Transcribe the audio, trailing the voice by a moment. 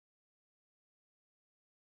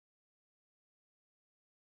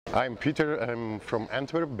I'm Peter, I'm from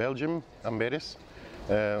Antwerp, Belgium, Amberes.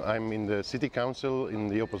 I'm in the city council in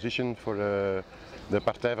the opposition for the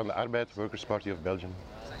Partij van de Arbeid, Workers' Party of Belgium.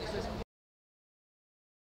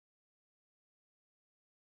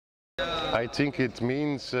 I think it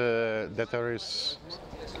means that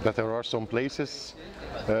there are some places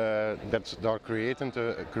that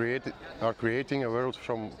are creating a world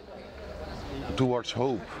towards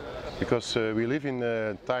hope, because we live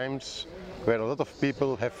in times where a lot of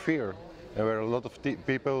people have fear and where a lot of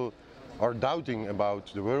people are doubting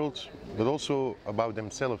about the world, but also about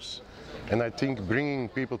themselves. And I think bringing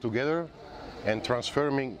people together and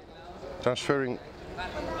transferring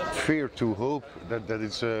fear to hope, that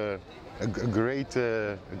is a great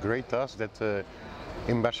task that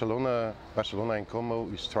in Barcelona and Como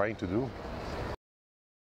is trying to do.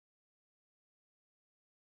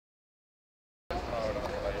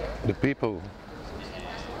 The people,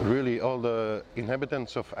 really all the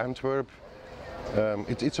inhabitants of Antwerp,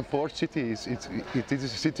 it's a port city. It is a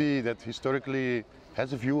city that historically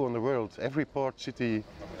has a view on the world. Every port city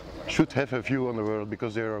should have a view on the world,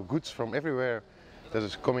 because there are goods from everywhere that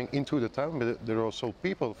is coming into the town, but there are also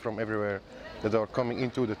people from everywhere that are coming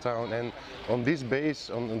into the town. And on this base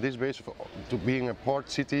to being a port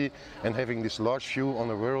city and having this large view on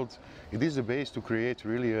the world, it is the base to create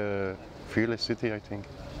really a fearless city, I think.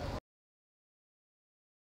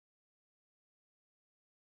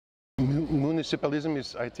 Municipalism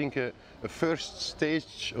is, I think, a first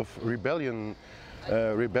stage of rebellion.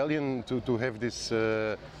 Rebellion to have this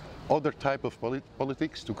other type of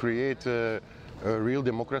politics, to create a real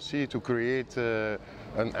democracy, to create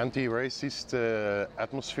an anti-racist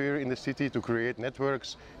atmosphere in the city, to create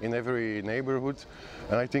networks in every neighborhood.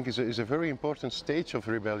 And I think it's a very important stage of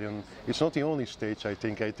rebellion. It's not the only stage, I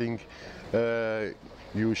think.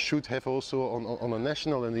 You should have also on a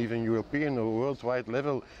national and even European or worldwide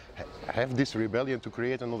level have this rebellion to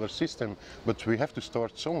create another system. But we have to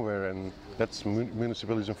start somewhere, and that's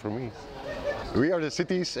municipalism for me. We are the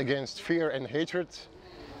cities against fear and hatred.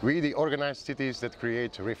 We the organized cities that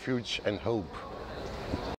create refuge and hope.